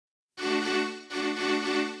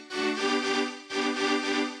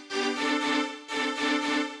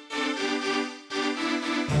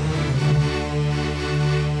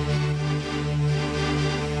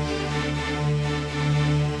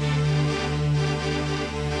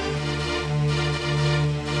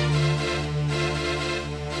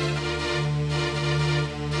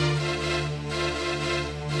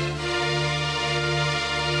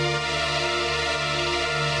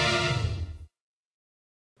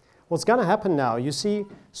What's going to happen now, you see,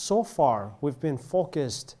 so far we've been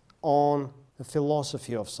focused on the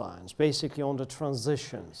philosophy of science, basically on the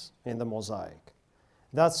transitions in the mosaic.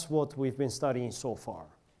 That's what we've been studying so far.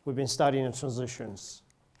 We've been studying the transitions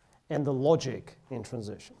and the logic in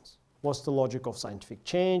transitions. What's the logic of scientific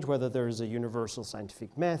change? Whether there is a universal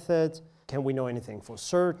scientific method? Can we know anything for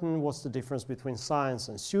certain? What's the difference between science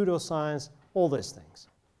and pseudoscience? All these things.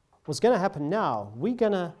 What's going to happen now, we're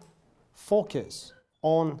going to focus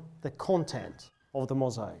on the content of the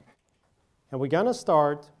mosaic. And we're going to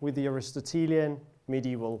start with the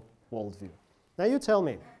Aristotelian-Medieval Worldview. Now you tell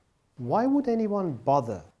me, why would anyone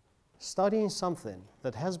bother studying something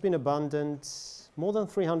that has been abandoned more than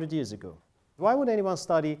 300 years ago? Why would anyone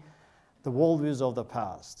study the worldviews of the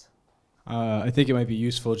past? I think it might be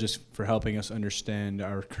useful just for helping us understand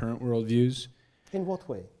our current worldviews. In what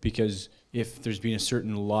way? Because if there's been a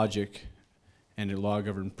certain logic and a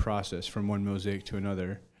law-governed process from one mosaic to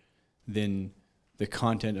another, then the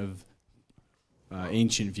content of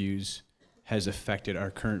ancient views has affected our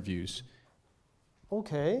current views.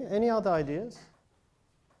 Okay, any other ideas?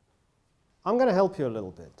 I'm going to help you a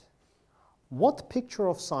little bit. What picture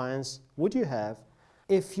of science would you have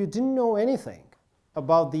if you didn't know anything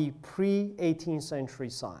about the pre-18th century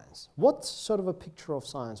science? What sort of a picture of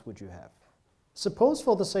science would you have? Suppose,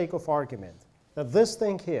 for the sake of argument, that this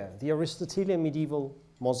thing here, the Aristotelian medieval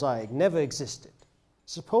mosaic, never existed.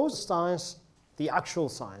 Suppose science, the actual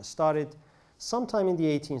science, started sometime in the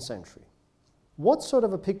 18th century. What sort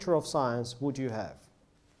of a picture of science would you have?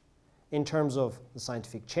 In terms of the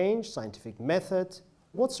scientific change, scientific method,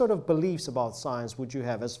 what sort of beliefs about science would you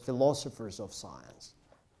have as philosophers of science?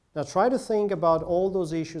 Now try to think about all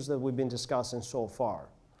those issues that we've been discussing so far.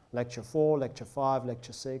 Lecture 4, Lecture 5,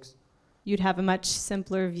 Lecture 6. You'd have a much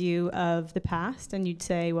simpler view of the past, and you'd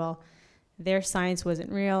say, well, their science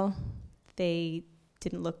wasn't real, they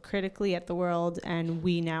didn't look critically at the world, and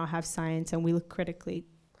we now have science and we look critically.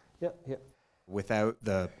 Yeah. Without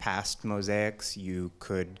the past mosaics, you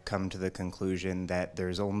could come to the conclusion that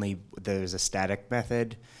there's a static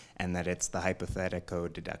method and that it's the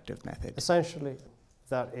hypothetico-deductive method. Essentially,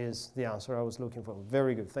 that is the answer I was looking for.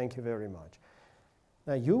 Very good, thank you very much.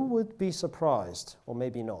 Now, you would be surprised, or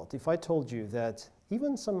maybe not, if I told you that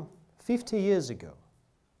even some 50 years ago,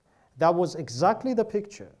 that was exactly the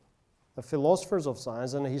picture the philosophers of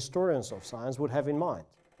science and the historians of science would have in mind,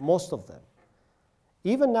 most of them.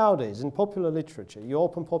 Even nowadays, in popular literature, you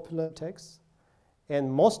open popular texts,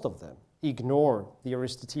 and most of them ignore the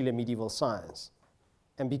Aristotelian medieval science.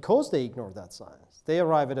 And because they ignore that science, they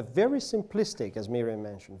arrive at a very simplistic, as Miriam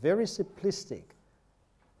mentioned, very simplistic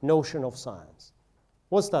notion of science.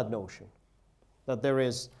 What's that notion? That there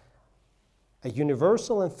is a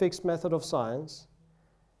universal and fixed method of science,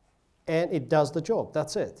 and it does the job.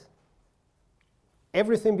 That's it.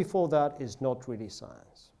 Everything before that is not really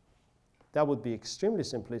science. That would be extremely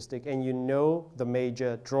simplistic, and you know the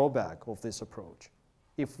major drawback of this approach.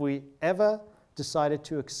 If we ever decided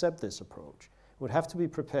to accept this approach, we would have to be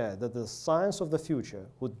prepared that the science of the future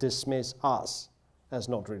would dismiss us as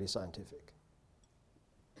not really scientific.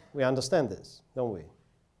 We understand this, don't we?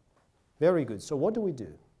 Very good. So what do we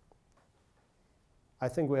do? I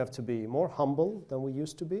think we have to be more humble than we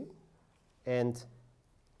used to be and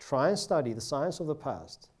try and study the science of the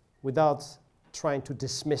past without trying to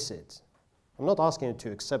dismiss it. I'm not asking you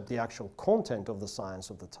to accept the actual content of the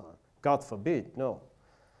science of the time. God forbid, no.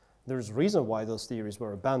 There's a reason why those theories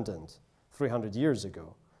were abandoned 300 years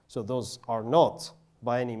ago. So those are not,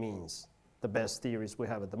 by any means, the best theories we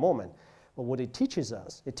have at the moment. But what it teaches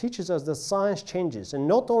us that science changes, and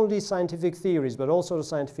not only scientific theories, but also the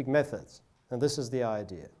scientific methods. And this is the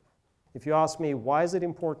idea. If you ask me, why is it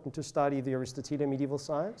important to study the Aristotelian medieval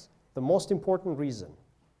science? The most important reason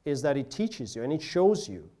is that it teaches you and it shows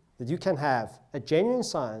you that you can have a genuine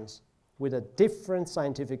science with a different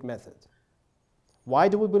scientific method. Why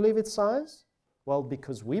do we believe it's science? Well,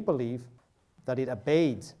 because we believe that it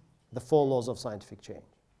obeyed the four laws of scientific change.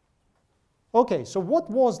 Okay, so what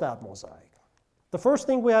was that mosaic? The first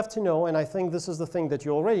thing we have to know, and I think this is the thing that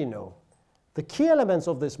you already know, the key elements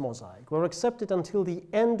of this mosaic were accepted until the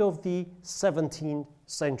end of the 17th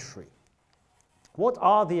century. What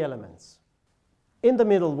are the elements? In the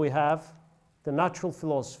middle we have the natural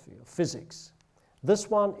philosophy of physics. This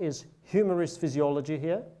one is humorist physiology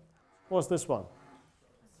here. What's this one?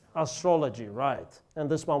 Astrology, right. And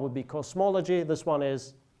this one would be cosmology. This one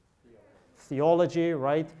is theology,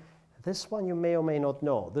 right? This one you may or may not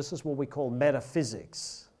know. This is what we call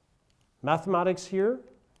metaphysics. Mathematics here,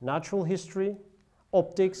 natural history,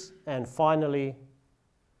 optics, and finally,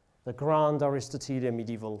 the grand Aristotelian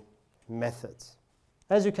medieval method.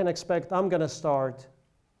 As you can expect, I'm going to start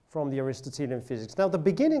from the Aristotelian physics. Now, the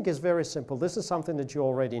beginning is very simple. This is something that you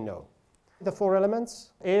already know. The four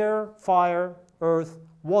elements: air, fire, earth,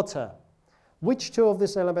 water. Which two of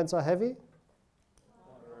these elements are heavy?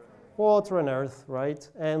 Water and earth, right?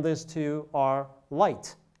 And these two are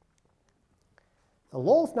light. The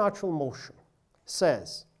law of natural motion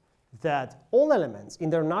says that all elements in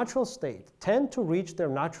their natural state tend to reach their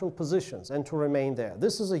natural positions and to remain there.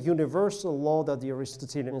 This is a universal law that the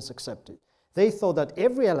Aristotelians accepted. They thought that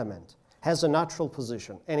every element has a natural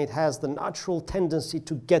position and it has the natural tendency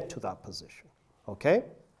to get to that position. Okay?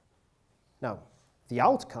 Now, the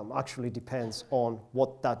outcome actually depends on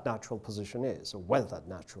what that natural position is, or where that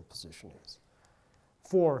natural position is.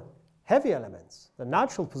 For heavy elements, the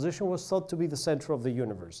natural position was thought to be the center of the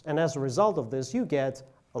universe. And as a result of this, you get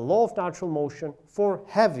a law of natural motion for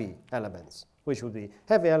heavy elements, which would be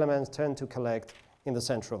heavy elements tend to collect in the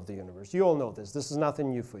center of the universe. You all know this. This is nothing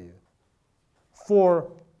new for you. For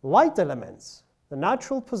light elements, the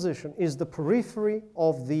natural position is the periphery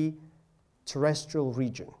of the terrestrial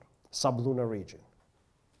region, sublunar region.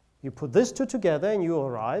 You put these two together and you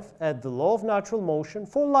arrive at the law of natural motion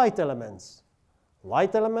for light elements.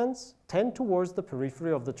 Light elements tend towards the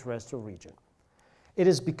periphery of the terrestrial region. It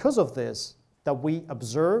is because of this that we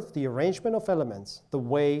observe the arrangement of elements the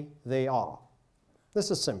way they are.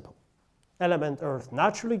 This is simple. Element Earth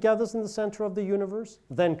naturally gathers in the center of the universe.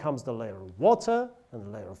 Then comes the layer of water, and the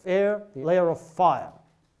layer of air, the layer of fire.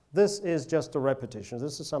 This is just a repetition.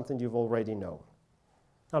 This is something you've already known.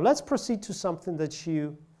 Now let's proceed to something that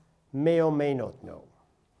you may or may not know.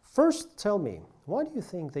 First, tell me, why do you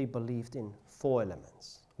think they believed in four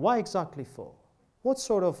elements? Why exactly four? What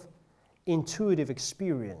sort of intuitive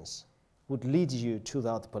experience would lead you to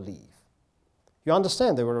that belief? You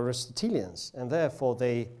understand they were Aristotelians, and therefore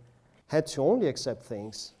they had to only accept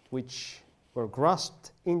things which were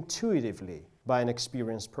grasped intuitively by an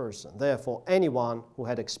experienced person. Therefore, anyone who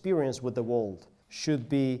had experience with the world should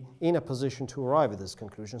be in a position to arrive at this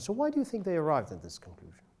conclusion. So why do you think they arrived at this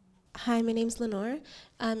conclusion? Hi, my name's Lenore.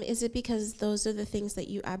 Is it because those are the things that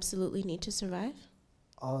you absolutely need to survive?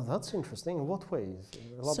 Oh, that's interesting. In what ways?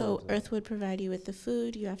 So Earth would provide you with the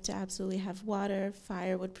food, you have to absolutely have water,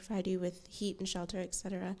 fire would provide you with heat and shelter,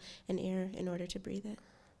 etc., and air in order to breathe it.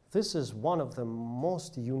 This is one of the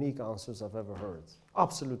most unique answers I've ever heard.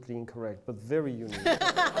 Absolutely incorrect, but very unique.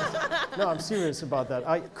 No, I'm serious about that.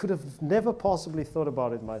 I could have never possibly thought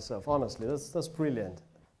about it myself, honestly. That's brilliant.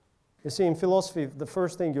 You see, in philosophy, the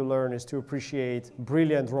first thing you learn is to appreciate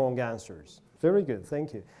brilliant wrong answers. Very good,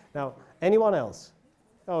 thank you. Now, anyone else?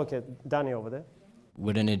 Oh, okay, Danny over there.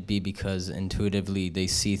 Wouldn't it be because intuitively they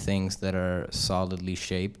see things that are solidly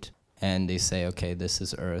shaped and they say, okay, this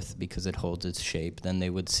is Earth because it holds its shape? Then they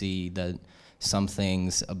would see that some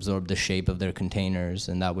things absorb the shape of their containers,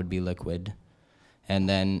 and that would be liquid. And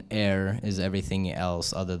then air is everything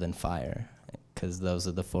else other than fire, because those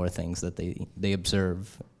are the four things that they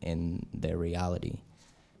observe in their reality.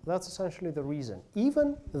 That's essentially the reason.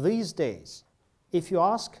 Even these days, if you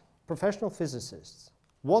ask professional physicists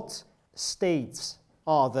what states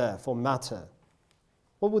are there for matter,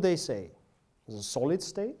 what would they say? There's a solid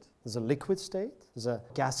state, there's a liquid state, there's a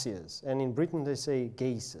gaseous, and in Britain they say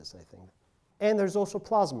gases, I think. And there's also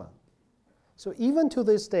plasma. So even to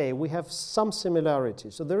this day, we have some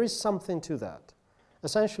similarity. So there is something to that.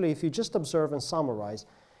 Essentially, if you just observe and summarize,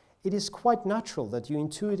 it is quite natural that you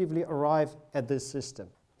intuitively arrive at this system.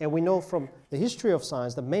 And we know from the history of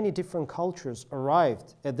science that many different cultures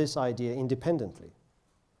arrived at this idea independently.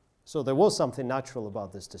 So there was something natural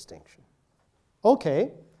about this distinction.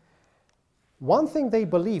 Okay, one thing they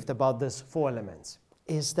believed about these four elements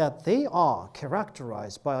is that they are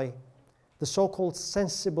characterized by the so-called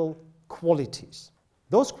sensible qualities.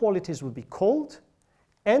 Those qualities would be cold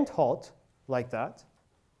and hot, like that,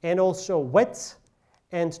 and also wet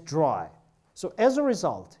and dry. So as a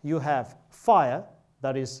result, you have fire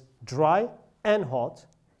that is dry and hot,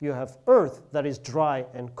 you have earth that is dry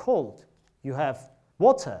and cold, you have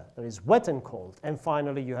water that is wet and cold, and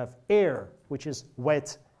finally you have air, which is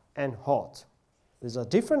wet and hot. These are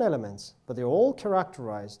different elements, but they're all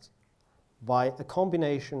characterized by a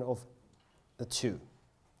combination of the two.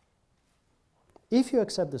 If you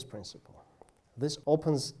accept this principle, this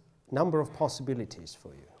opens a number of possibilities for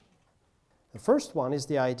you. The first one is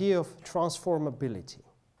the idea of transformability,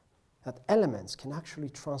 that elements can actually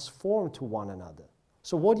transform to one another.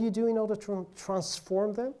 So what do you do in order to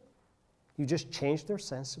transform them? You just change their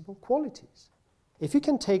sensible qualities. If you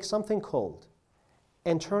can take something cold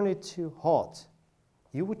and turn it to hot,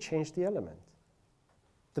 you would change the element.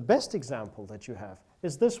 The best example that you have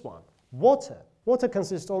is this one, water. Water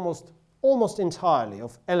consists almost almost entirely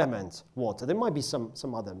of element water. There might be some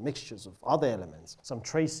other mixtures of other elements, some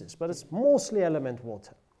traces, but it's mostly element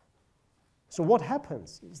water. So what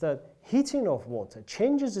happens is that heating of water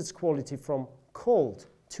changes its quality from cold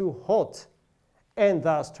to hot, and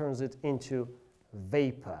thus turns it into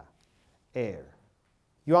vapor, air.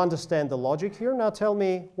 You understand the logic here? Now tell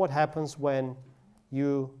me what happens when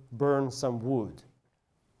you burn some wood.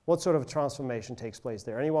 What sort of transformation takes place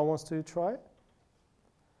there? Anyone wants to try it?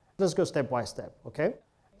 Let's go step by step, okay?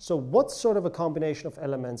 So what sort of a combination of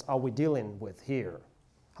elements are we dealing with here?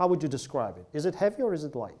 How would you describe it? Is it heavy or is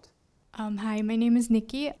it light? Hi, my name is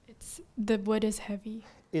Nikki. The wood is heavy.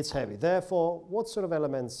 It's heavy. Therefore, what sort of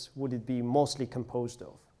elements would it be mostly composed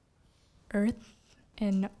of? Earth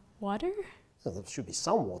and water? So there should be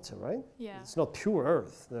some water, right? Yeah. It's not pure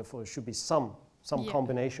earth, therefore it should be some Yeah.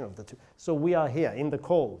 combination of the two. So we are here in the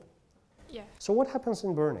cold. Yeah. So what happens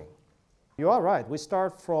in burning? You are right, we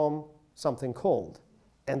start from something cold.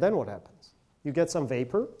 And then what happens? You get some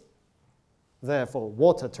vapor, therefore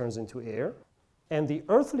water turns into air, and the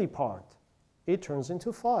earthly part, it turns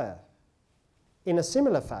into fire. In a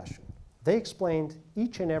similar fashion, they explained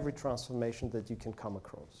each and every transformation that you can come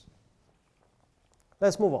across.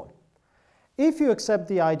 Let's move on. If you accept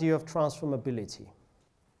the idea of transformability,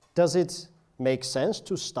 does it make sense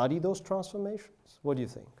to study those transformations? What do you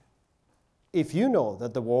think? If you know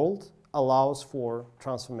that the world allows for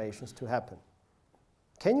transformations to happen,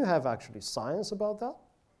 can you have actually science about that?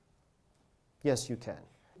 Yes, you can.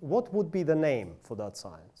 What would be the name for that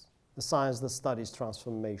science? The science that studies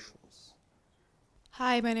transformations.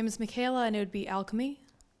 Hi, my name is Michaela, and it would be alchemy.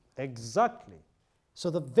 Exactly. So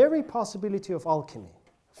the very possibility of alchemy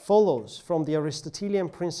follows from the Aristotelian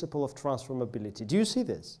principle of transformability. Do you see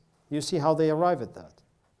this? You see how they arrive at that?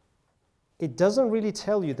 It doesn't really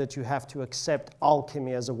tell you that you have to accept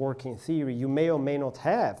alchemy as a working theory. You may or may not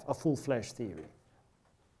have a full-fledged theory.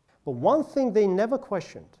 But one thing they never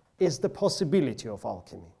questioned is the possibility of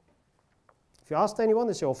alchemy. If you asked anyone,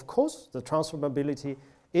 they say, of course, the transformability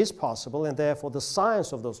is possible, and therefore the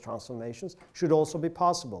science of those transformations should also be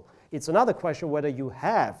possible. It's another question whether you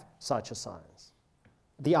have such a science.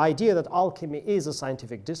 The idea that alchemy is a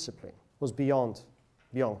scientific discipline was beyond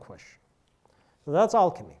question. So that's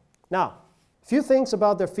alchemy. Now, a few things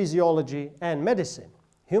about their physiology and medicine.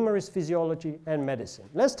 Humorist physiology and medicine.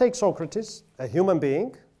 Let's take Socrates, a human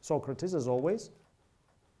being, Socrates as always.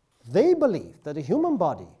 They believe that the human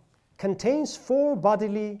body contains 4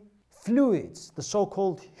 bodily fluids, the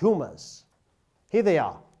so-called humors. Here they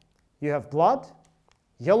are. You have blood,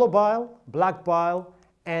 yellow bile, black bile,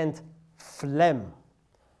 and phlegm.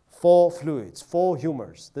 4 fluids, 4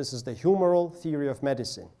 humors. This is the humoral theory of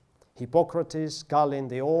medicine. Hippocrates, Galen,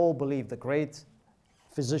 they all believed, the great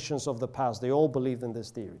physicians of the past, they all believed in this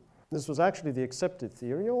theory. This was actually the accepted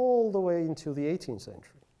theory all the way into the 18th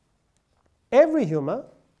century. Every humor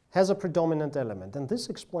has a predominant element, and this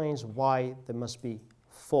explains why there must be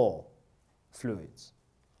 4 fluids.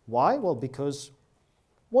 Why? Well, because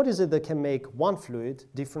what is it that can make one fluid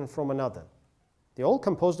different from another? They're all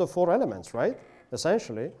composed of 4 elements, right?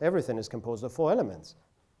 Essentially, everything is composed of 4 elements.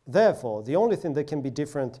 Therefore, the only thing that can be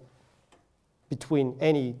different between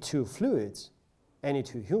any 2 fluids, any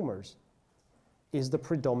 2 humors, is the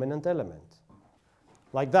predominant element.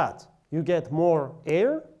 Like that. You get more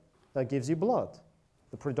air, that gives you blood.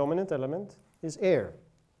 The predominant element is air.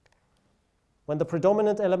 When the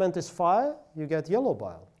predominant element is fire, you get yellow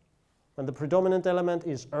bile. When the predominant element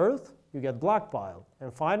is earth, you get black bile.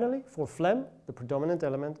 And finally, for phlegm, the predominant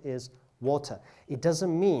element is water. It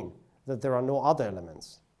doesn't mean that there are no other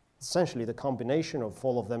elements. Essentially, the combination of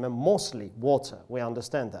all of them, and mostly water, we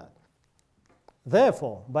understand that.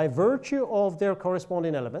 Therefore, by virtue of their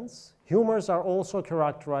corresponding elements, humors are also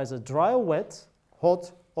characterized as dry or wet,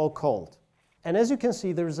 hot or cold. And as you can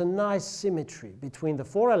see, there is a nice symmetry between the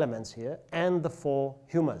 4 elements here and the 4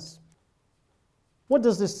 humors. What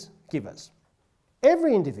does this give us?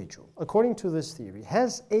 Every individual, according to this theory,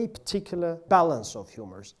 has a particular balance of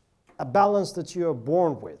humors, a balance that you are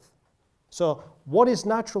born with. So what is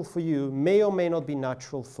natural for you may or may not be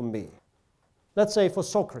natural for me. Let's say for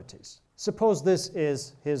Socrates, suppose this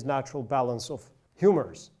is his natural balance of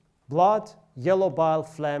humors. Blood, yellow bile,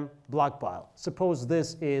 phlegm, black bile. Suppose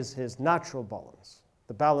this is his natural balance,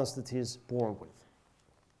 the balance that he is born with.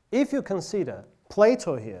 If you consider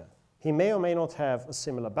Plato here, he may or may not have a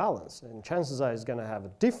similar balance, and chances are he's going to have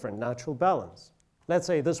a different natural balance. Let's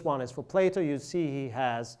say this one is for Plato. You see he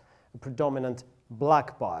has a predominant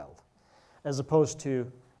black bile, as opposed to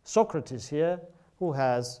Socrates here, who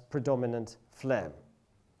has predominant phlegm.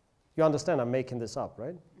 You understand I'm making this up,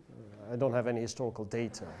 right? I don't have any historical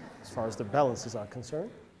data as far as the balances are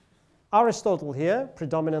concerned. Aristotle here,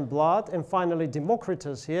 predominant blood, and finally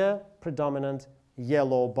Democritus here, predominant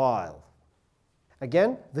yellow bile.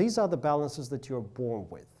 Again, these are the balances that you're born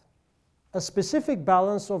with. A specific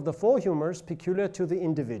balance of the four humors peculiar to the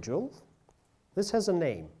individual. This has a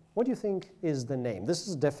name. What do you think is the name? This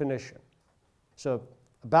is a definition. So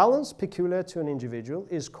a balance peculiar to an individual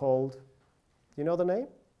is called, do you know the name?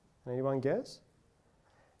 Anyone guess?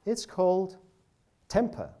 It's called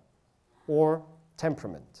temper or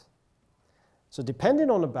temperament. So depending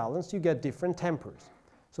on the balance, you get different tempers.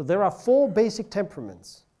 So there are four basic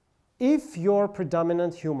temperaments. If your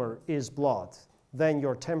predominant humor is blood, then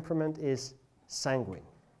your temperament is sanguine,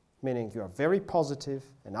 meaning you are very positive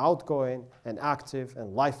and outgoing and active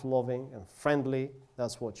and life-loving and friendly.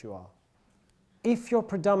 That's what you are. If your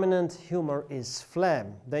predominant humor is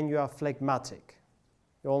phlegm, then you are phlegmatic.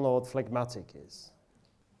 You all know what phlegmatic is.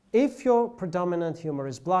 If your predominant humor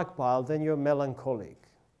is black bile, then you're melancholic.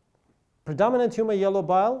 Predominant humor yellow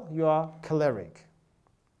bile, you are choleric.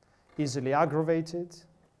 Easily aggravated,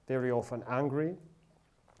 very often angry.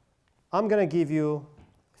 I'm going to give you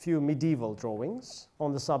a few medieval drawings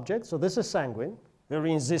on the subject. So this is sanguine,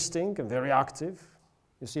 very insisting and very active.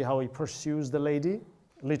 You see how he pursues the lady,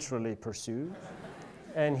 literally pursues.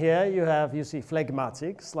 And here you see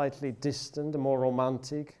phlegmatic, slightly distant, more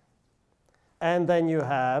romantic. And then you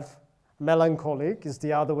have melancholic, is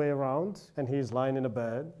the other way around, and he's lying in a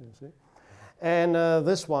bed, you see. And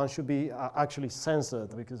this one should be actually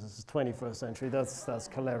censored because it's the 21st century. That's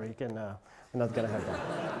choleric, and we're not going to have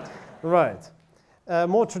that. Right.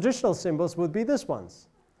 More traditional symbols would be these ones.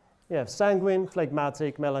 You have sanguine,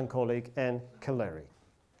 phlegmatic, melancholic, and choleric.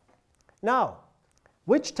 Now,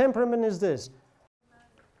 which temperament is this?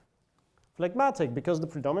 Phlegmatic, because the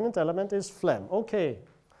predominant element is phlegm. Okay.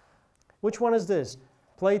 Which one is this?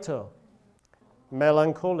 Plato.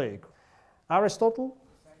 Melancholic. Aristotle?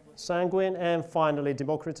 Sanguine. And finally,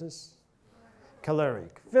 Democritus?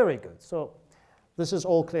 Choleric. Very good. So this is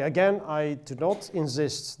all clear. Again, I do not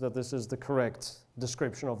insist that this is the correct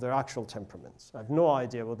description of their actual temperaments. I have no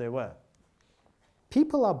idea what they were.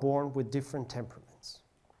 People are born with different temperaments.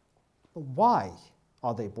 But why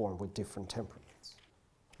are they born with different temperaments?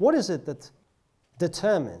 What is it that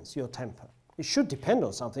determines your temper? It should depend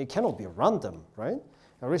on something. It cannot be random, right?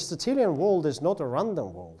 Aristotelian world is not a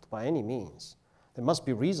random world by any means. There must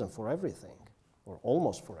be reason for everything, or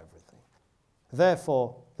almost for everything.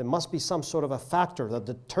 Therefore, there must be some sort of a factor that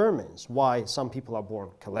determines why some people are born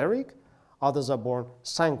choleric, others are born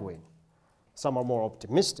sanguine. Some are more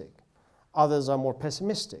optimistic, others are more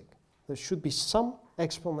pessimistic. There should be some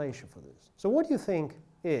explanation for this. So what do you think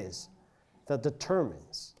is that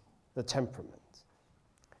determines the temperament?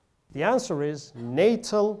 The answer is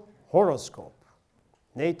natal horoscope.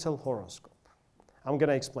 Natal horoscope. I'm going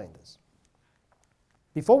to explain this.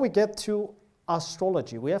 Before we get to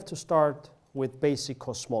astrology, we have to start with basic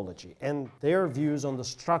cosmology and their views on the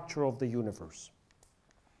structure of the universe.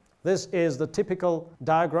 This is the typical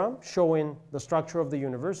diagram showing the structure of the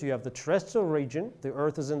universe. You have the terrestrial region, the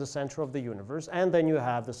Earth is in the center of the universe, and then you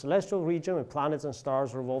have the celestial region with planets and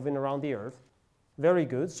stars revolving around the Earth. Very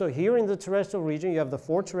good. So here in the terrestrial region, you have the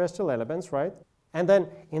four terrestrial elements, right? And then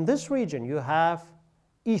in this region, you have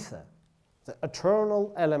ether, the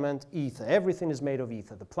eternal element ether. Everything is made of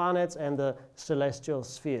ether, the planets and the celestial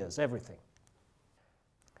spheres, everything.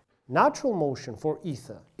 Natural motion for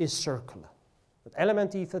ether is circular. The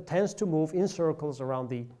element ether tends to move in circles around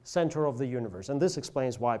the center of the universe, and this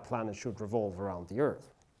explains why planets should revolve around the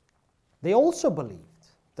Earth. They also believed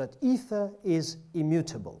that ether is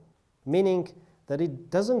immutable, meaning that it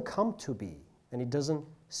doesn't come to be and it doesn't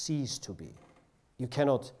cease to be. You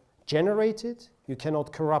cannot generate it, you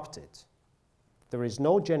cannot corrupt it. There is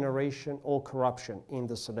no generation or corruption in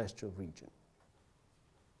the celestial region.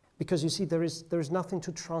 Because you see, there is nothing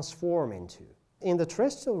to transform into. In the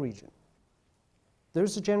terrestrial region, there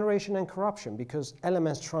is a generation and corruption because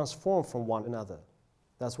elements transform from one another.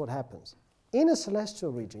 That's what happens. In a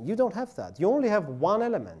celestial region, you don't have that. You only have one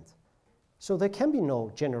element. So there can be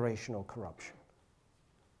no generation or corruption.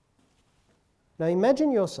 Now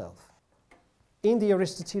imagine yourself in the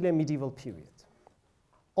Aristotelian medieval period.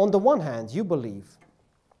 On the one hand, you believe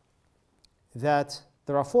that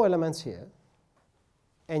there are four elements here,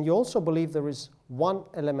 and you also believe there is one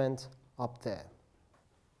element up there.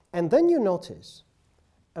 And then you notice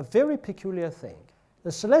a very peculiar thing.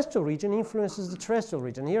 The celestial region influences the terrestrial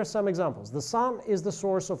region. Here are some examples. The sun is the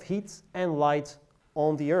source of heat and light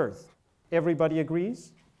on the Earth. Everybody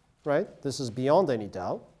agrees, right? This is beyond any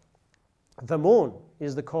doubt. The moon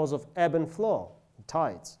is the cause of ebb and flow,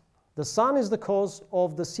 tides. The sun is the cause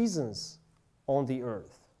of the seasons on the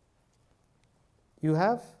Earth. You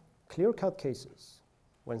have clear-cut cases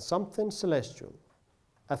when something celestial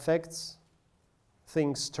affects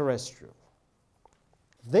things terrestrial.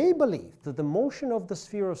 They believe that the motion of the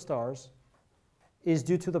sphere of stars is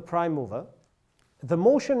due to the prime mover. The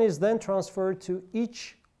motion is then transferred to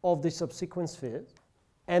each of the subsequent spheres,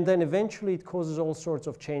 and then eventually it causes all sorts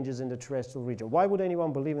of changes in the terrestrial region. Why would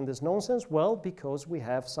anyone believe in this nonsense? Well, because we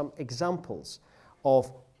have some examples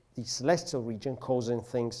of the celestial region causing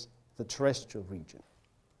things, the terrestrial region.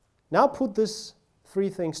 Now put these three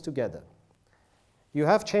things together. You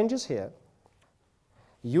have changes here.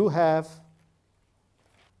 You have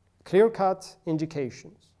clear-cut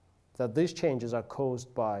indications that these changes are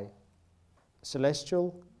caused by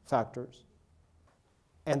celestial factors.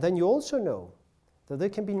 And then you also know that there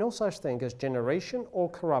can be no such thing as generation or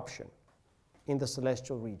corruption in the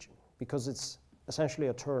celestial region, because it's essentially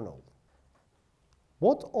eternal.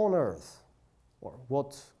 What on earth, or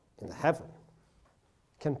what in heaven,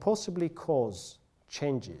 can possibly cause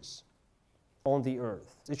changes on the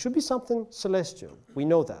earth? It should be something celestial, we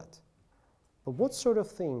know that. But what sort of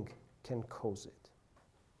thing can cause it?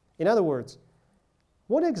 In other words,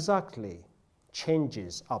 what exactly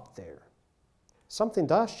changes up there? Something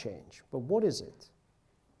does change, but what is it?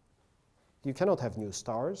 You cannot have new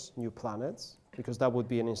stars, new planets, because that would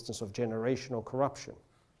be an instance of generation or corruption.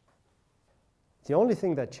 The only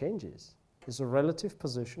thing that changes is the relative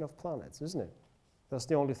position of planets, isn't it? That's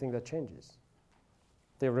the only thing that changes.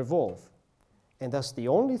 They revolve, and that's the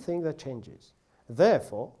only thing that changes.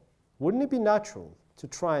 Therefore, wouldn't it be natural to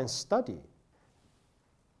try and study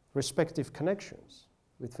respective connections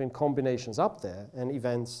between combinations up there and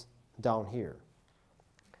events down here?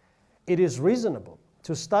 It is reasonable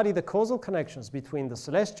to study the causal connections between the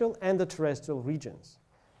celestial and the terrestrial regions.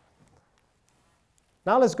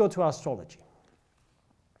 Now let's go to astrology.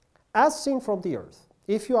 As seen from the Earth,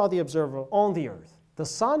 if you are the observer on the Earth, the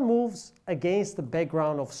sun moves against the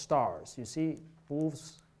background of stars. You see,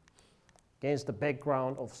 moves against the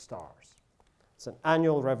background of stars. It's an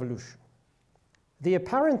annual revolution. The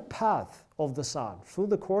apparent path of the sun through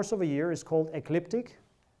the course of a year is called ecliptic.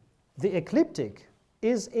 The ecliptic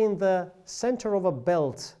is in the center of a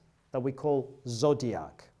belt that we call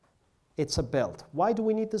zodiac. It's a belt. Why do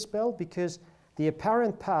we need this belt? Because the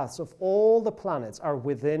apparent paths of all the planets are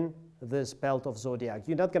within this belt of zodiac.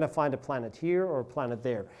 You're not going to find a planet here or a planet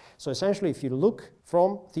there. So essentially, if you look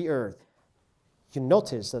from the Earth, you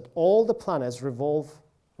notice that all the planets revolve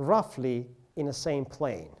roughly in the same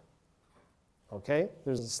plane. Okay?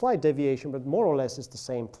 There's a slight deviation, but more or less it's the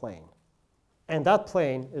same plane. And that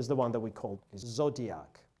plane is the one that we call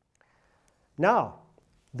zodiac. Now,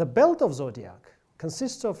 the belt of zodiac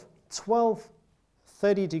consists of 12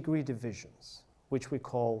 30-degree divisions, which we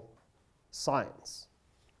call signs.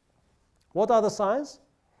 What are the signs?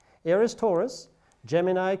 Aries, Taurus,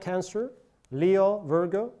 Gemini, Cancer, Leo,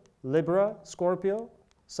 Virgo, Libra, Scorpio,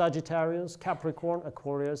 Sagittarius, Capricorn,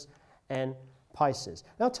 Aquarius, and Pisces.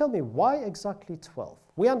 Now tell me, why exactly 12?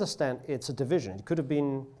 We understand it's a division. It could have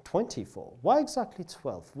been 24. Why exactly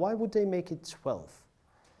 12? Why would they make it 12?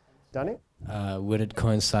 Danny? Would it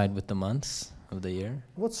coincide with the months of the year?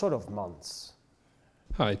 What sort of months?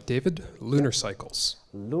 Hi, David. Lunar cycles.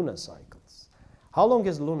 Lunar cycles. How long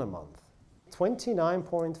is lunar month?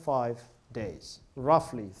 29.5 days,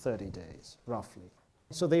 roughly 30 days, roughly.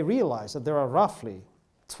 So they realized that there are roughly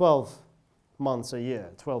 12 months a year,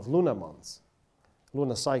 12 lunar months,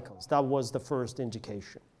 lunar cycles. That was the first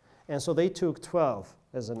indication. And so they took 12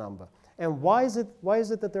 as a number. And why is it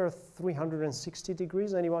that there are 360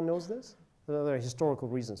 degrees? Anyone knows this? There are historical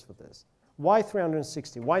reasons for this. Why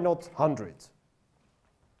 360? Why not 100?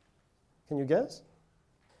 Can you guess?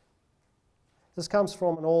 This comes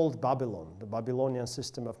from an old Babylon, the Babylonian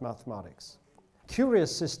system of mathematics.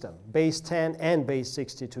 Curious system, base 10 and base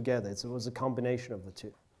 60 together. It was a combination of the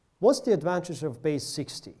two. What's the advantage of base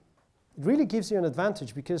 60? It really gives you an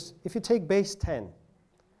advantage because if you take base 10,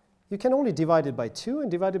 you can only divide it by 2 and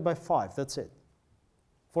divide it by 5. That's it.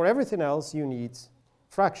 For everything else, you need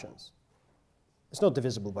fractions. It's not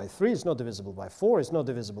divisible by 3. It's not divisible by 4. It's not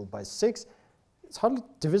divisible by 6. It's hardly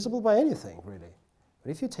divisible by anything, really.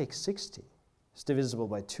 But if you take 60, it's divisible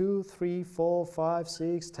by 2, 3, 4, 5,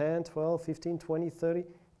 6, 10, 12, 15, 20, 30,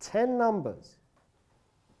 10 numbers.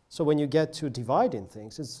 So when you get to dividing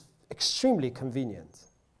things, it's extremely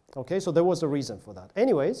convenient. Okay, so there was a reason for that.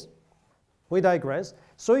 Anyways, we digress.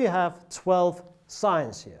 So you have 12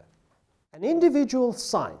 signs here. An individual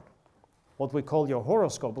sign, what we call your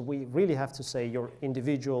horoscope, but we really have to say your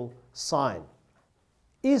individual sign,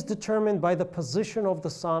 is determined by the position of the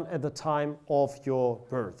sun at the time of your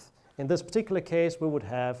birth. In this particular case, we would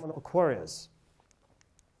have an Aquarius.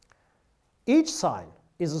 Each sign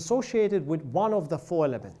is associated with one of the 4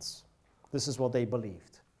 elements. This is what they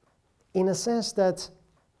believed. In a sense that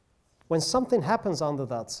when something happens under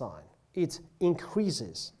that sign, it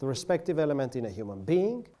increases the respective element in a human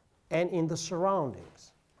being and in the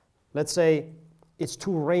surroundings. Let's say it's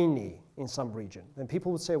too rainy in some region. Then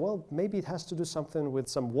people would say, well, maybe it has to do something with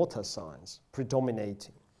some water signs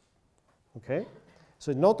predominating. Okay?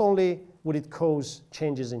 So not only would it cause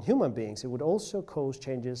changes in human beings, it would also cause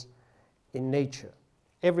changes in nature.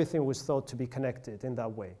 Everything was thought to be connected in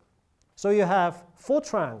that way. So you have 4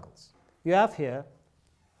 triangles. You have here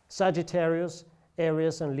Sagittarius,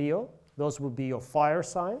 Aries, and Leo. Those would be your fire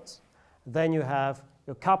signs. Then you have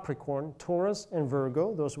your Capricorn, Taurus, and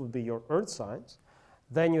Virgo. Those would be your earth signs.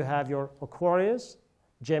 Then you have your Aquarius,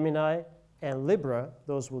 Gemini, and Libra.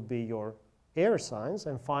 Those would be your air signs.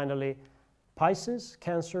 And finally, Pisces,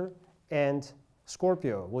 Cancer, and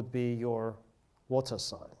Scorpio would be your water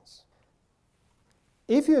signs.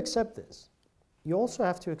 If you accept this, you also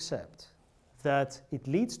have to accept that it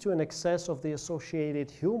leads to an excess of the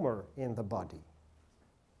associated humor in the body.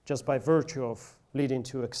 Just by virtue of leading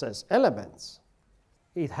to excess elements,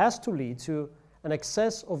 it has to lead to an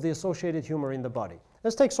excess of the associated humor in the body.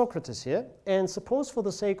 Let's take Socrates here, and suppose for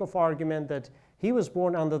the sake of argument that he was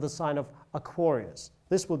born under the sign of Aquarius.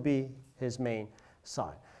 This would be his main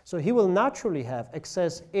sign. So he will naturally have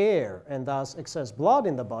excess air and thus excess blood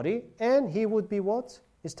in the body, and he would be what?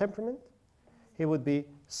 His temperament? He would be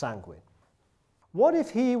sanguine. What if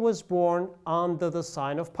he was born under the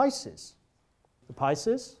sign of Pisces? The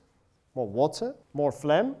Pisces, more water, more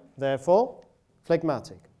phlegm, therefore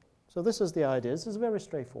phlegmatic. So this is the idea. This is very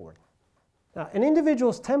straightforward. Now, an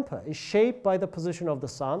individual's temper is shaped by the position of the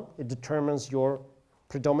sun. It determines your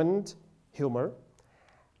predominant humor.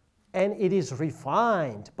 And it is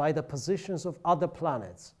refined by the positions of other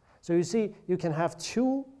planets. So you see, you can have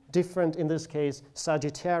 2 different, in this case,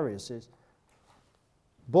 Sagittariuses.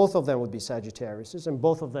 Both of them would be Sagittariuses, and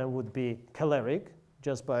both of them would be choleric,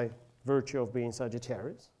 just by virtue of being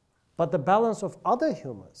Sagittarius. But the balance of other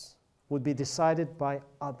humors would be decided by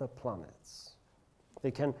other planets.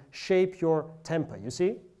 They can shape your temper. You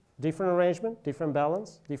see? Different arrangement, different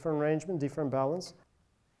balance, different arrangement, different balance.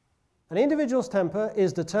 An individual's temper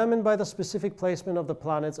is determined by the specific placement of the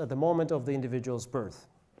planets at the moment of the individual's birth.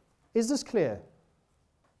 Is this clear?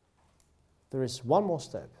 There is one more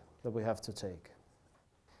step that we have to take.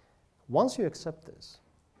 Once you accept this,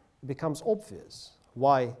 it becomes obvious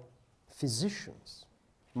why physicians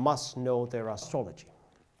must know their astrology.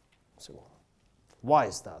 So, why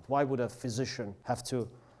is that? Why would a physician have to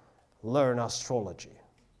learn astrology?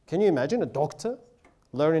 Can you imagine a doctor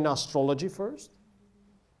learning astrology first?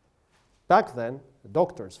 Back then, the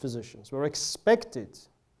doctors, physicians, were expected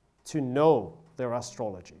to know their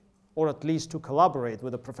astrology, or at least to collaborate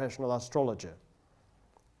with a professional astrologer.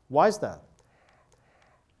 Why is that?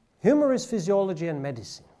 Humorist physiology and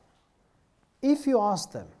medicine. If you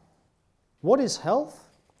ask them, what is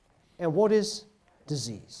health and what is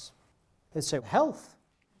disease? They say health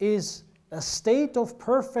is a state of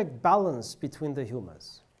perfect balance between the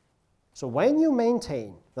humors. So when you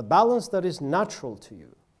maintain the balance that is natural to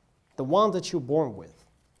you, the one that you're born with,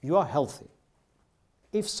 you are healthy.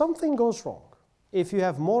 If something goes wrong, if you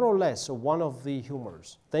have more or less of one of the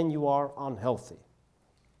humors, then you are unhealthy.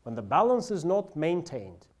 When the balance is not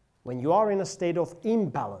maintained, when you are in a state of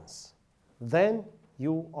imbalance, then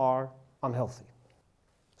you are unhealthy.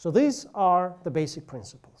 So these are the basic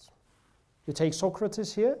principles. You take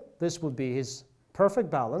Socrates here, this would be his perfect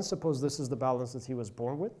balance. Suppose this is the balance that he was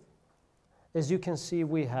born with. As you can see,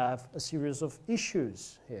 we have a series of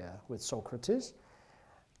issues here with Socrates.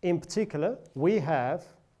 In particular, we have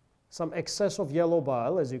some excess of yellow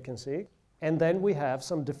bile, as you can see, and then we have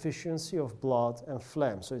some deficiency of blood and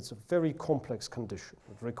phlegm. So it's a very complex condition.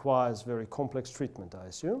 It requires very complex treatment, I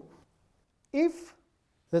assume. If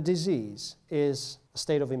the disease is a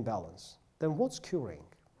state of imbalance, then what's curing?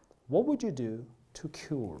 What would you do to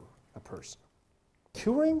cure a person?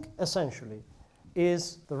 Curing, essentially,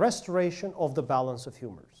 is the restoration of the balance of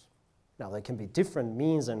humors. Now, there can be different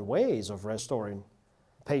means and ways of restoring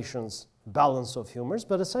patients' balance of humors,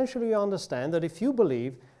 but essentially you understand that if you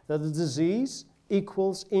believe that the disease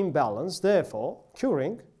equals imbalance, therefore,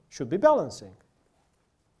 curing should be balancing.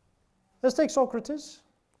 Let's take Socrates.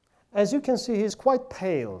 As you can see, he's quite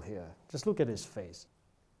pale here. Just look at his face.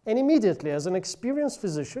 And immediately, as an experienced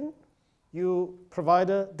physician, you provide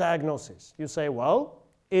a diagnosis. You say, well,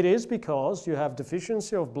 it is because you have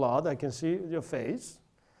deficiency of blood. I can see your face.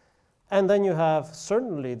 And then you have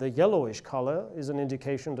certainly the yellowish color is an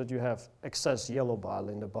indication that you have excess yellow bile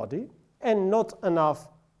in the body and not enough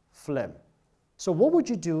phlegm. So what would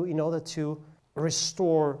you do in order to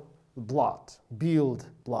restore blood, build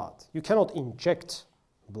blood. You cannot inject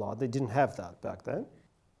blood. They didn't have that back then.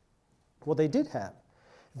 What they did have,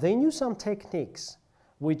 they knew some techniques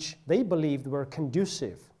which they believed were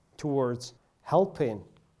conducive towards helping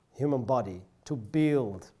human body to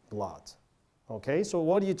build blood. Okay, so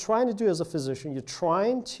what are you trying to do as a physician? You're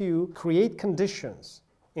trying to create conditions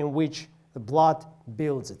in which the blood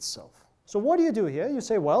builds itself. So what do you do here? You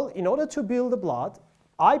say, well, in order to build the blood,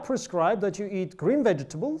 I prescribe that you eat green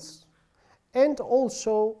vegetables and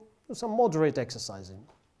also some moderate exercising.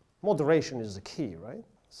 Moderation is the key, right?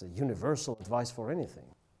 It's a universal advice for anything.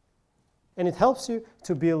 And it helps you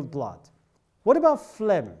to build blood. What about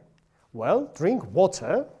phlegm? Well, drink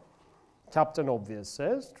water. Captain Obvious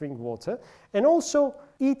says, drink water. And also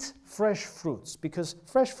eat fresh fruits, because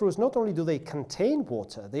fresh fruits, not only do they contain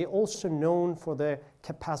water, they're also known for their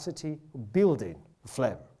capacity of building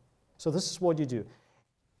phlegm. So this is what you do.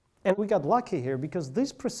 And we got lucky here because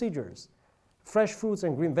these procedures, fresh fruits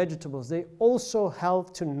and green vegetables, they also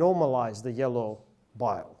help to normalize the yellow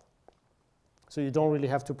bile. So you don't really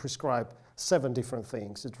have to prescribe 7 different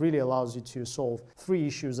things. It really allows you to solve 3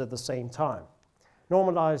 issues at the same time.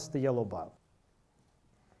 Normalize the yellow bile.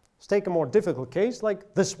 Let's take a more difficult case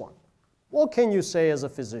like this one. What can you say as a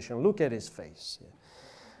physician? Look at his face.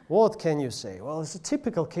 What can you say? Well, it's a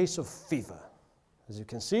typical case of fever. As you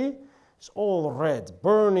can see, it's all red,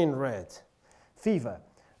 burning red. Fever.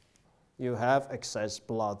 You have excess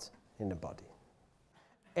blood in the body.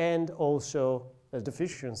 And also a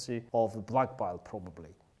deficiency of the black bile,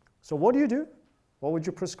 probably. So what do? What would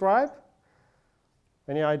you prescribe?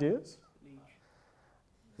 Any ideas?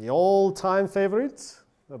 The all-time favorite,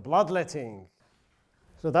 the bloodletting.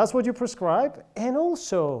 So that's what you prescribe. And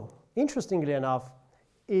also, interestingly enough,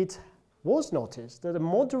 it was noticed that a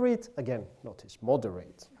moderate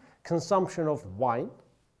consumption of wine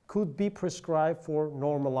could be prescribed for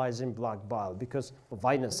normalizing black bile, because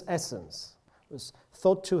vinous essence was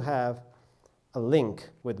thought to have a link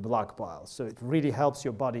with black bile. So it really helps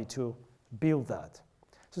your body to build that.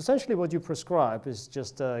 So essentially what you prescribe is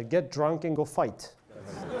just get drunk and go fight.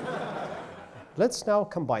 Let's now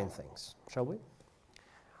combine things, shall we?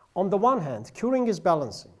 On the one hand, curing is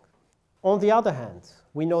balancing. On the other hand,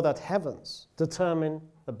 we know that heavens determine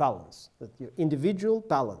the balance, that your individual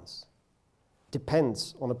balance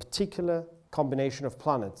depends on a particular combination of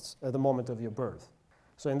planets at the moment of your birth.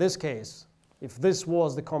 So in this case, if this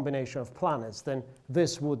was the combination of planets, then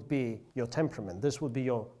this would be your temperament, this would be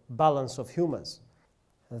your balance of humors.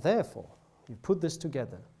 And therefore, you put this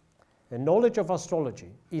together. The knowledge of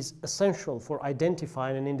astrology is essential for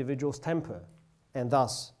identifying an individual's temper and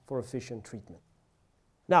thus for efficient treatment.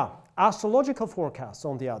 Now, astrological forecasts,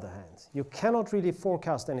 on the other hand, you cannot really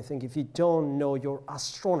forecast anything if you don't know your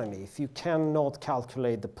astronomy, if you cannot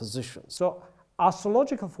calculate the positions. So,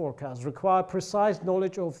 astrological forecasts require precise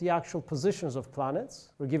knowledge of the actual positions of planets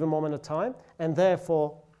at a given moment of time, and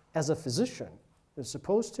therefore, as a physician, you're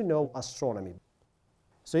supposed to know astronomy.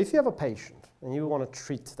 So if you have a patient and you want to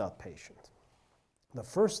treat that patient, the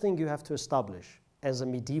first thing you have to establish as a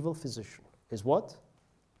medieval physician is what?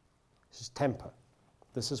 This is temper.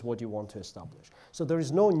 This is what you want to establish. So there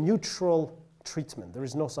is no neutral treatment. There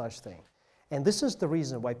is no such thing. And this is the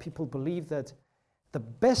reason why people believe that the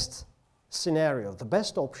best scenario, the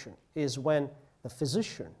best option is when the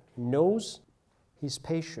physician knows his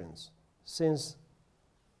patients since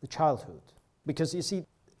the childhood. Because you see,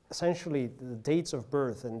 essentially the dates of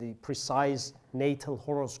birth and the precise natal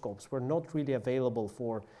horoscopes were not really available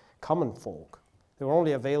for common folk. They were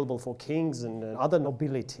only available for kings and other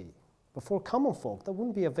nobility. But for common folk, that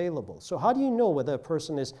wouldn't be available. So how do you know whether a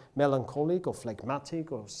person is melancholic or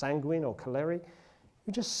phlegmatic or sanguine or choleric?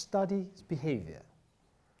 You just study his behavior.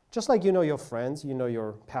 Just like you know your friends, you know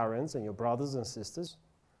your parents and your brothers and sisters.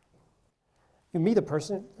 You meet a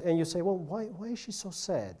person and you say, well, why is she so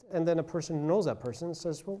sad? And then a person who knows that person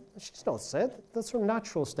says, well, she's not sad. That's her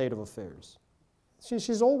natural state of affairs.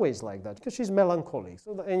 She's always like that because she's melancholic.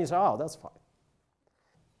 So and you say, oh, that's fine.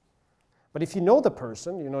 But if you know the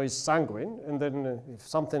person, you know he's sanguine, and then if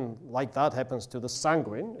something like that happens to the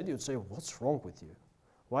sanguine, you'd say, what's wrong with you?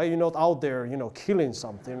 Why are you not out there, killing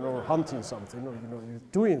something or hunting something, or, you're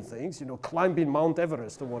doing things, climbing Mount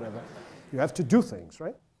Everest or whatever. You have to do things,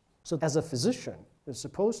 right? So as a physician, you're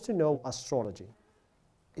supposed to know astrology.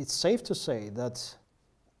 It's safe to say that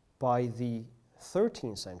by the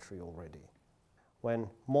 13th century already, when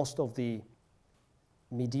most of the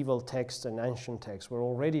medieval texts and ancient texts were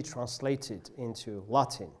already translated into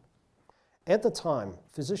Latin, at the time,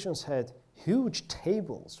 physicians had huge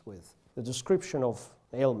tables with the description of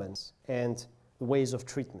ailments and the ways of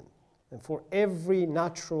treatment. And for every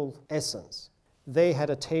natural essence, they had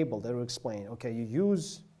a table that would explain, okay, you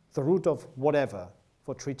use the root of whatever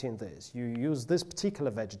for treating this. You use this particular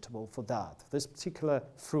vegetable for that, this particular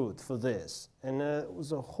fruit for this. And it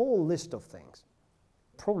was a whole list of things.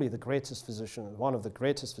 Probably the greatest physician, one of the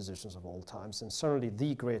greatest physicians of all times, and certainly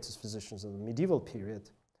the greatest physicians of the medieval period,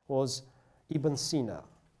 was Ibn Sina,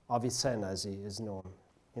 Avicenna as he is known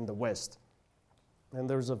in the West. And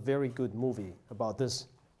there's a very good movie about this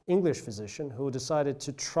English physician who decided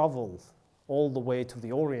to travel all the way to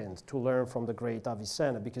the Orient to learn from the great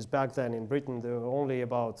Avicenna, because back then in Britain they were only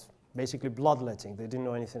about basically bloodletting. They didn't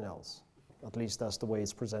know anything else. At least that's the way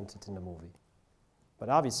it's presented in the movie. But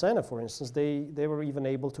Avicenna, for instance, they were even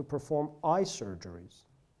able to perform eye surgeries.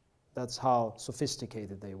 That's how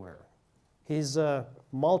sophisticated they were. His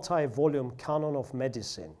multi-volume Canon of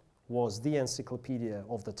Medicine was the encyclopedia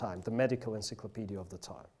of the time, the medical encyclopedia of the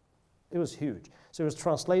time. It was huge. So it was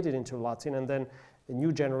translated into Latin, and then the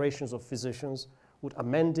new generations of physicians would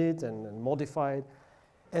amend it and modify it.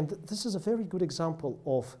 And this is a very good example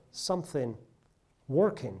of something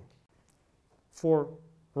working for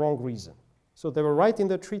wrong reason. So they were right in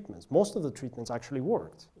their treatments. Most of the treatments actually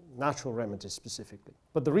worked, natural remedies specifically,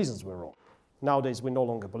 but the reasons were wrong. Nowadays, we no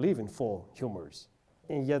longer believe in 4 humors,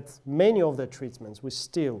 and yet many of their treatments we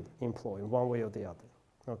still employ in one way or the other.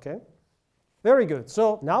 Okay? Very good.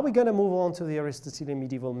 So now we're going to move on to the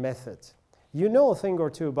Aristotelian-Medieval Method. You know a thing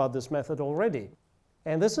or two about this method already.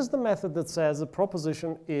 And this is the method that says the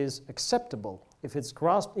proposition is acceptable if it's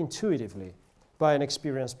grasped intuitively by an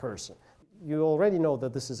experienced person. You already know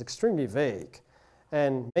that this is extremely vague,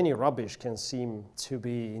 and many rubbish can seem to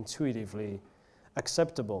be intuitively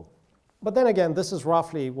acceptable. But then again, this is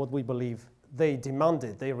roughly what we believe they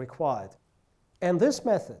demanded, they required. And this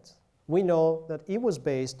method, we know that it was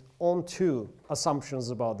based on 2 assumptions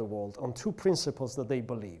about the world, on 2 principles that they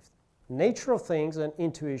believed. Nature of things and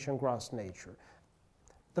intuition grasps nature.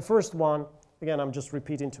 The first one, again, I'm just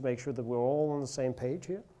repeating to make sure that we're all on the same page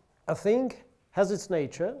here. A thing has its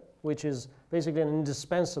nature, which is basically an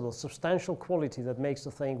indispensable, substantial quality that makes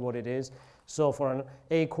the thing what it is. So for an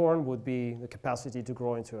acorn would be the capacity to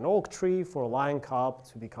grow into an oak tree, for a lion cub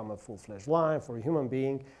to become a full-fledged lion, for a human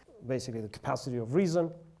being, basically the capacity of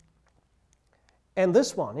reason. And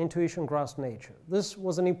this one, intuition grasps nature. This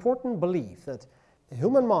was an important belief that the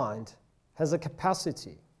human mind has a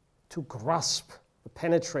capacity to grasp, to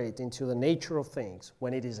penetrate into the nature of things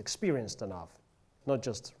when it is experienced enough. Not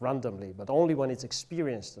just randomly, but only when it's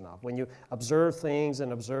experienced enough. When you observe things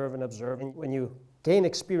and observe, and when you gain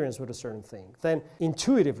experience with a certain thing, then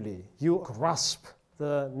intuitively you grasp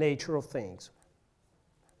the nature of things.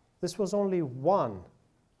 This was only one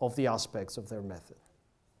of the aspects of their method.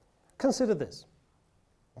 Consider this.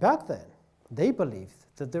 Back then, they believed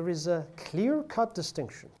that there is a clear-cut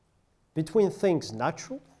distinction between things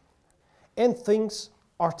natural and things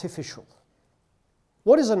artificial.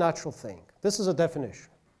 What is a natural thing? This is a definition.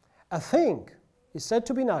 A thing is said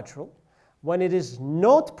to be natural when it is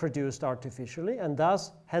not produced artificially and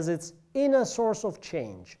thus has its inner source of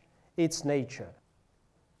change, its nature.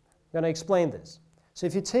 I'm going to explain this. So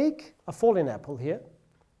if you take a falling apple here,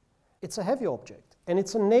 it's a heavy object, and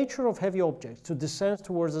it's a nature of heavy objects to descend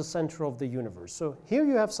towards the center of the universe. So here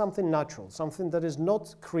you have something natural, something that is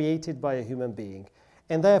not created by a human being,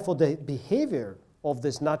 and therefore the behavior of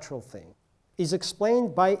this natural thing is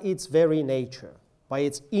explained by its very nature, by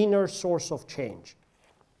its inner source of change.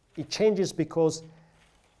 It changes because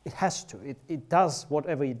it has to. It does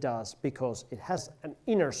whatever it does because it has an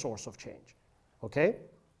inner source of change. Okay?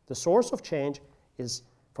 The source of change is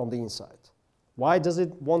from the inside. Why does it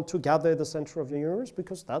want to gather the center of the universe?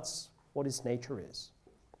 Because that's what its nature is.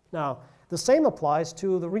 Now, the same applies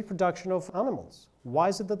to the reproduction of animals. Why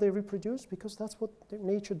is it that they reproduce? Because that's what their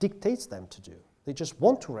nature dictates them to do. They just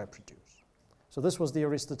want to reproduce. So this was the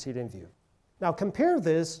Aristotelian view. Now compare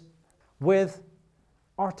this with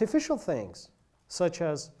artificial things, such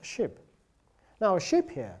as a ship. Now a ship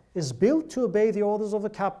here is built to obey the orders of the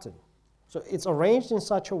captain. So it's arranged in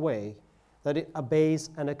such a way that it obeys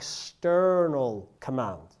an external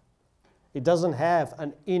command. It doesn't have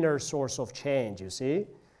an inner source of change, you see.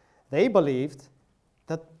 They believed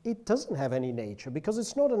that it doesn't have any nature because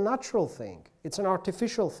it's not a natural thing. It's an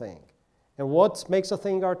artificial thing. And what makes a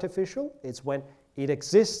thing artificial? It's when it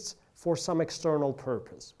exists for some external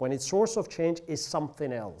purpose, when its source of change is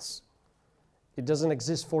something else. It doesn't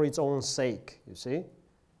exist for its own sake, you see.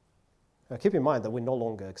 Now keep in mind that we no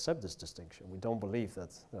longer accept this distinction. We don't believe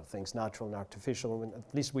that things natural and artificial, and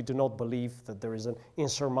at least we do not believe that there is an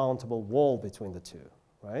insurmountable wall between the two,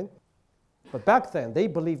 right? But back then, they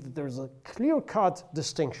believed that there is a clear-cut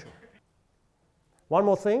distinction. One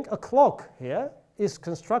more thing, a clock here is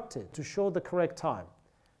constructed to show the correct time,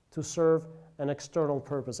 to serve an external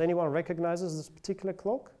purpose. Anyone recognizes this particular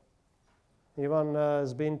clock? Anyone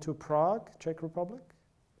has been to Prague, Czech Republic?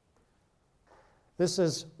 This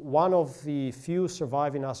is one of the few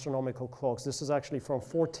surviving astronomical clocks. This is actually from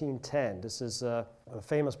 1410. This is a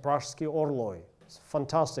famous Barseghyan orloj. It's a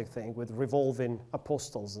fantastic thing with revolving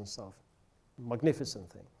apostles and stuff.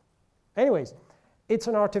 Magnificent thing. Anyways, it's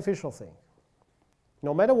an artificial thing.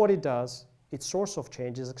 No matter what it does, its source of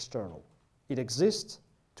change is external. It exists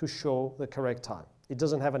to show the correct time. It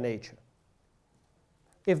doesn't have a nature.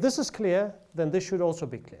 If this is clear, then this should also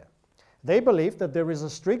be clear. They believe that there is a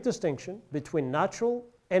strict distinction between natural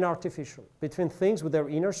and artificial, between things with their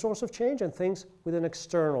inner source of change and things with an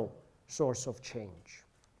external source of change.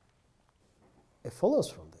 It follows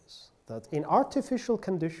from this that in artificial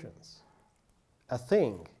conditions, a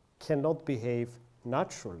thing cannot behave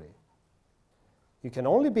naturally. You can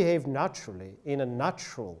only behave naturally in a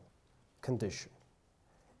natural condition.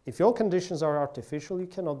 If your conditions are artificial, you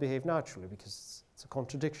cannot behave naturally because it's a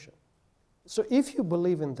contradiction. So if you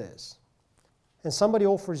believe in this, and somebody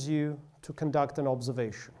offers you to conduct an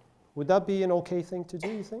observation, would that be an okay thing to do,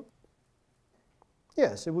 you think?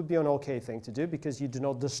 Yes, it would be an okay thing to do because you do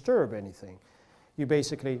not disturb anything. You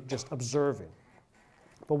basically just observe it.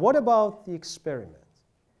 But what about the experiment?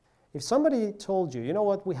 If somebody told you, you know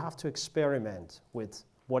what, we have to experiment with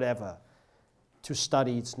whatever to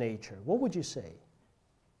study its nature, what would you say?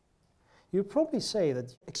 You'd probably say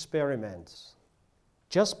that experiments,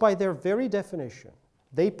 just by their very definition,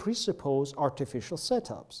 they presuppose artificial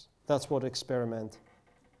setups. That's what experiment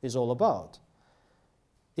is all about.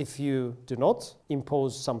 If you do not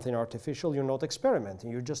impose something artificial, you're not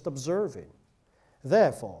experimenting, you're just observing.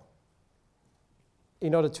 Therefore,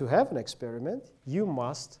 in order to have an experiment, you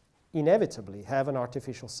must inevitably have an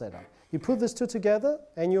artificial setup. You put these two together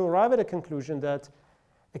and you arrive at a conclusion that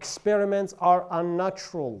experiments are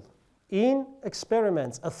unnatural. In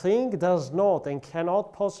experiments, a thing does not and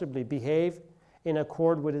cannot possibly behave in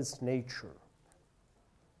accord with its nature.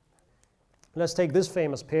 Let's take this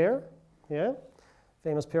famous pair,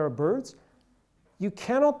 famous pair of birds. You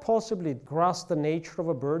cannot possibly grasp the nature of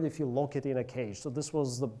a bird if you lock it in a cage. So this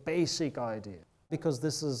was the basic idea, because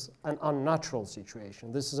this is an unnatural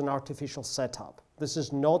situation. This is an artificial setup. This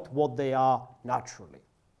is not what they are naturally.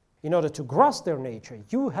 In order to grasp their nature,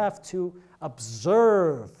 you have to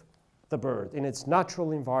observe the bird in its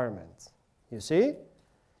natural environment. You see?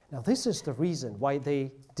 Now this is the reason why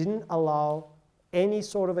they didn't allow any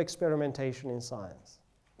sort of experimentation in science.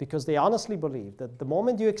 Because they honestly believe that the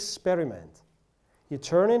moment you experiment, you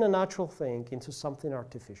turn in a natural thing into something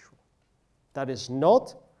artificial. That is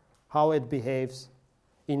not how it behaves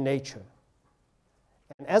in nature.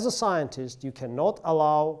 And as a scientist, you cannot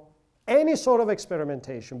allow any sort of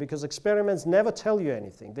experimentation because experiments never tell you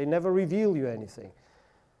anything. They never reveal you anything.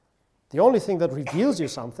 The only thing that reveals you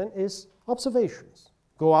something is observations.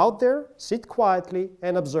 Go out there, sit quietly,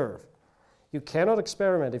 and observe. You cannot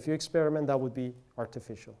experiment. If you experiment, that would be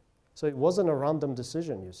artificial. So it wasn't a random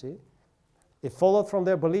decision, you see. It followed from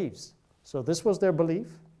their beliefs. So this was their belief.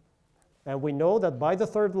 And we know that by the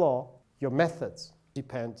third law, your methods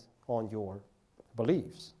depend on your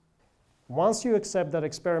beliefs. Once you accept that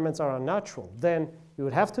experiments are unnatural, then you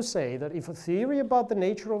would have to say that if a theory about the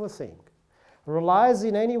nature of a thing relies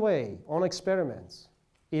in any way on experiments,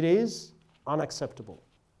 it is unacceptable.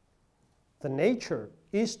 The nature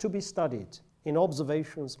is to be studied in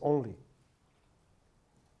observations only.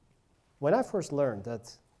 When I first learned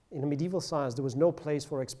that in medieval science there was no place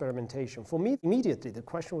for experimentation, for me immediately the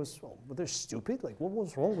question was, well, they're stupid? Like, what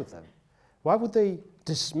was wrong with them? Why would they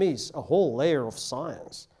dismiss a whole layer of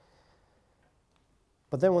science?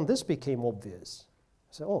 But then when this became obvious,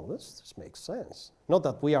 I said, oh, this makes sense. Not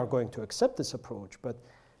that we are going to accept this approach, but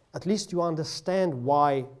at least you understand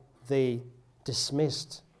why they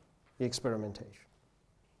dismissed the experimentation.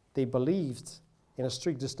 They believed in a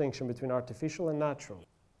strict distinction between artificial and natural,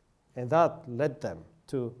 and that led them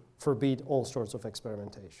to forbid all sorts of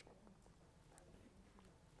experimentation.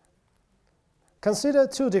 Consider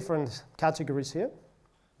two different categories here.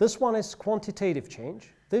 This one is quantitative change.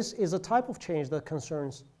 This is a type of change that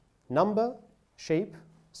concerns number, shape,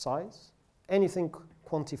 size, anything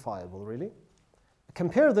quantifiable, really.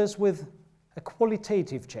 Compare this with a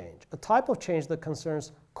qualitative change, a type of change that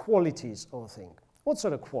concerns qualities of a thing. What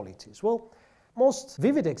sort of qualities? Well, most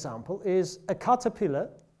vivid example is a caterpillar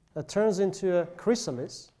that turns into a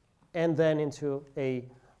chrysalis and then into a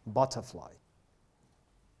butterfly.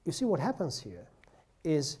 You see, what happens here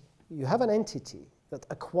is you have an entity that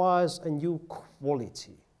acquires a new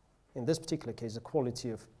quality. In this particular case, the quality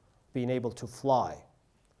of being able to fly.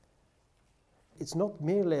 it's not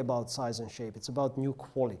merely about size and shape, it's about new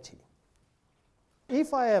quality.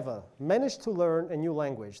 If I ever managed to learn a new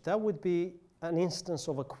language, that would be an instance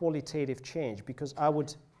of a qualitative change, because I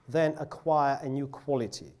would then acquire a new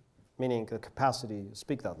quality, meaning the capacity to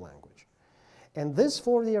speak that language. And this,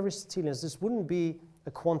 for the Aristotelians, this wouldn't be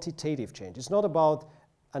a quantitative change. It's not about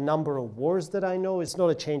a number of words that I know. It's not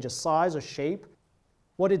a change of size or shape.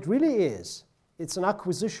 What it really is, it's an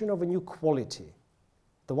acquisition of a new quality,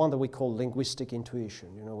 the one that we call linguistic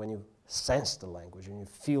intuition, you know, when you sense the language and you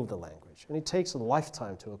feel the language. And it takes a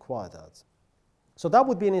lifetime to acquire that. So that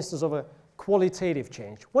would be an instance of a qualitative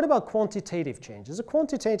change. What about quantitative changes? A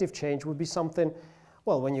quantitative change would be something,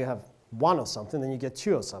 well, when you have one of something, then you get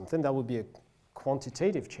two of something. That would be a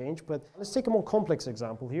quantitative change. But let's take a more complex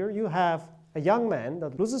example here. You have a young man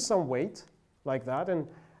that loses some weight like that and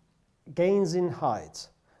gains in height.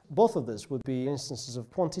 Both of this would be instances of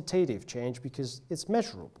quantitative change because it's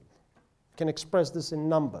measurable. You can express this in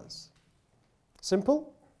numbers.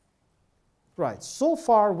 Simple? Right, so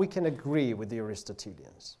far we can agree with the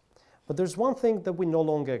Aristotelians. But there's one thing that we no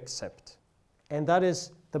longer accept, and that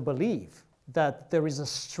is the belief that there is a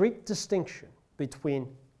strict distinction between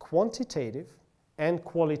quantitative and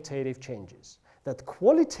qualitative changes. That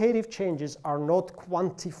qualitative changes are not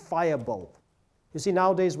quantifiable. You see,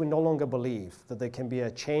 nowadays we no longer believe that there can be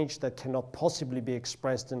a change that cannot possibly be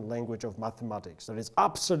expressed in the language of mathematics, that is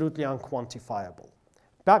absolutely unquantifiable.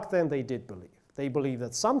 Back then they did believe. They believed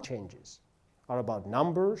that some changes are about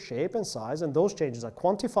number, shape, and size, and those changes are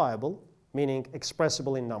quantifiable, meaning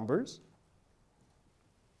expressible in numbers,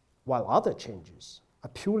 while other changes are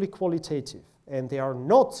purely qualitative, and they are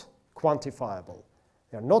not quantifiable.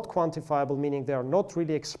 They are not quantifiable, meaning they are not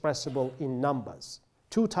really expressible in numbers.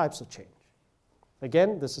 Two types of change.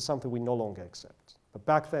 Again, this is something we no longer accept. But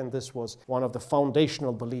back then, this was one of the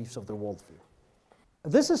foundational beliefs of the worldview.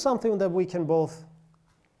 This is something that we can both,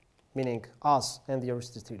 meaning us and the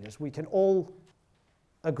Aristotelians, we can all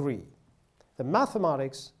agree that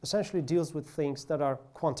mathematics essentially deals with things that are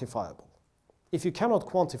quantifiable. If you cannot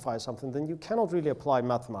quantify something, then you cannot really apply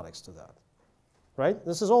mathematics to that, right?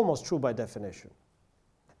 This is almost true by definition.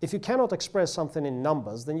 If you cannot express something in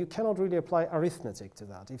numbers, then you cannot really apply arithmetic to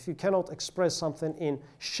that. If you cannot express something in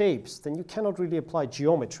shapes, then you cannot really apply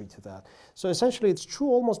geometry to that. So essentially, it's true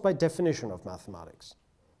almost by definition of mathematics.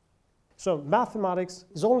 So mathematics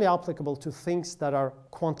is only applicable to things that are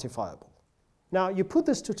quantifiable. Now, you put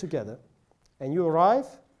these two together, and you arrive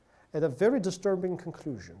at a very disturbing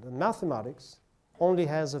conclusion that mathematics only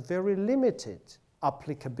has a very limited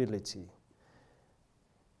applicability.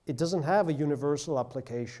 It doesn't have a universal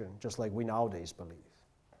application, just like we nowadays believe.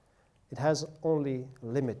 It has only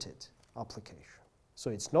limited application. So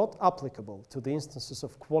it's not applicable to the instances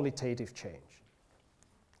of qualitative change.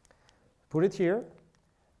 Put it here,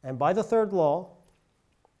 and by the third law,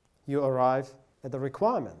 you arrive at the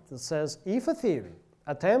requirement that says, if a theory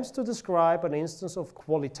attempts to describe an instance of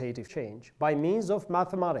qualitative change by means of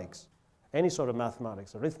mathematics, any sort of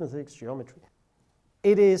mathematics, arithmetic, geometry,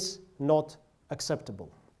 it is not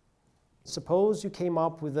acceptable. Suppose you came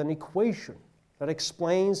up with an equation that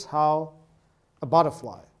explains how a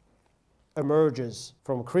butterfly emerges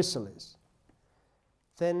from a chrysalis.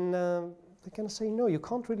 Then they're going to say, no, you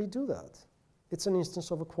can't really do that. It's an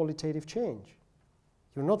instance of a qualitative change.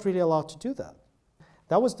 You're not really allowed to do that.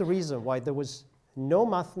 That was the reason why there was no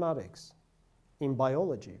mathematics in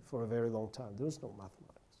biology for a very long time. There was no mathematics.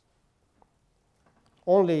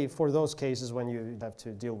 Only for those cases when you have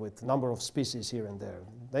to deal with a number of species here and there,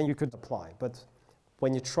 then you could apply. But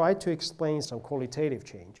when you try to explain some qualitative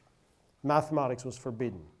change, mathematics was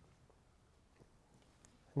forbidden.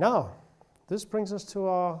 Now, this brings us to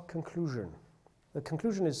our conclusion. The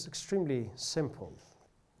conclusion is extremely simple.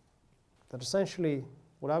 That essentially,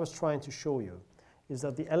 what I was trying to show you is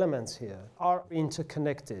that the elements here are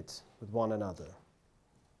interconnected with one another.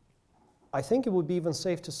 I think it would be even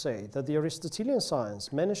safe to say that the Aristotelian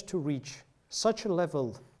science managed to reach such a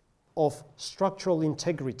level of structural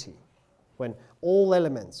integrity when all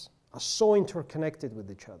elements are so interconnected with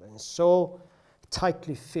each other and so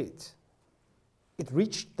tightly fit. It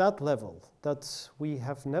reached that level that we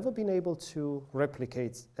have never been able to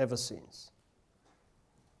replicate ever since.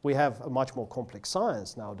 We have a much more complex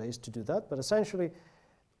science nowadays to do that, but essentially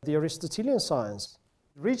the Aristotelian science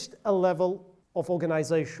reached a level of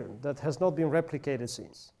organization that has not been replicated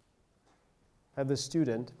since. I had a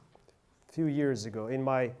student a few years ago in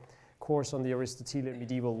my course on the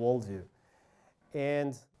Aristotelian-Medieval Worldview,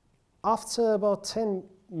 and after about 10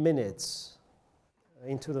 minutes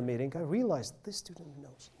into the meeting, I realized this student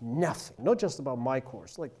knows nothing, not just about my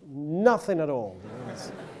course, like nothing at all.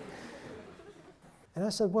 And I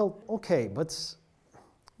said, well, okay, but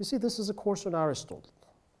you see, this is a course on Aristotle.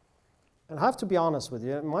 And I have to be honest with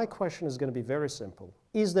you, my question is going to be very simple.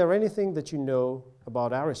 Is there anything that you know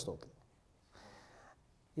about Aristotle?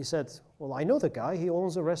 He said, well, I know the guy, he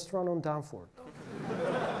owns a restaurant on Danforth.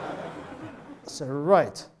 I said,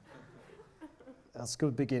 right. That's a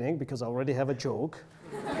good beginning, because I already have a joke.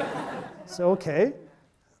 So, okay.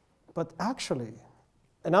 But actually,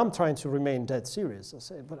 and I'm trying to remain dead serious, I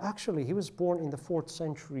say, but actually he was born in the 4th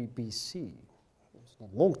century BC. It was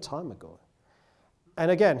a long time ago. And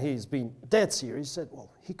again, he's been dead serious. He said,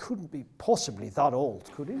 well, he couldn't be possibly that old,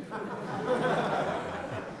 could he?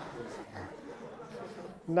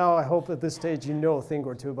 Now I hope at this stage you know a thing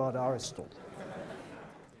or two about Aristotle.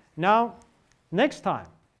 Now, next time,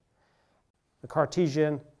 the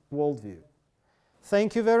Cartesian worldview.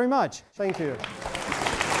 Thank you very much. Thank you.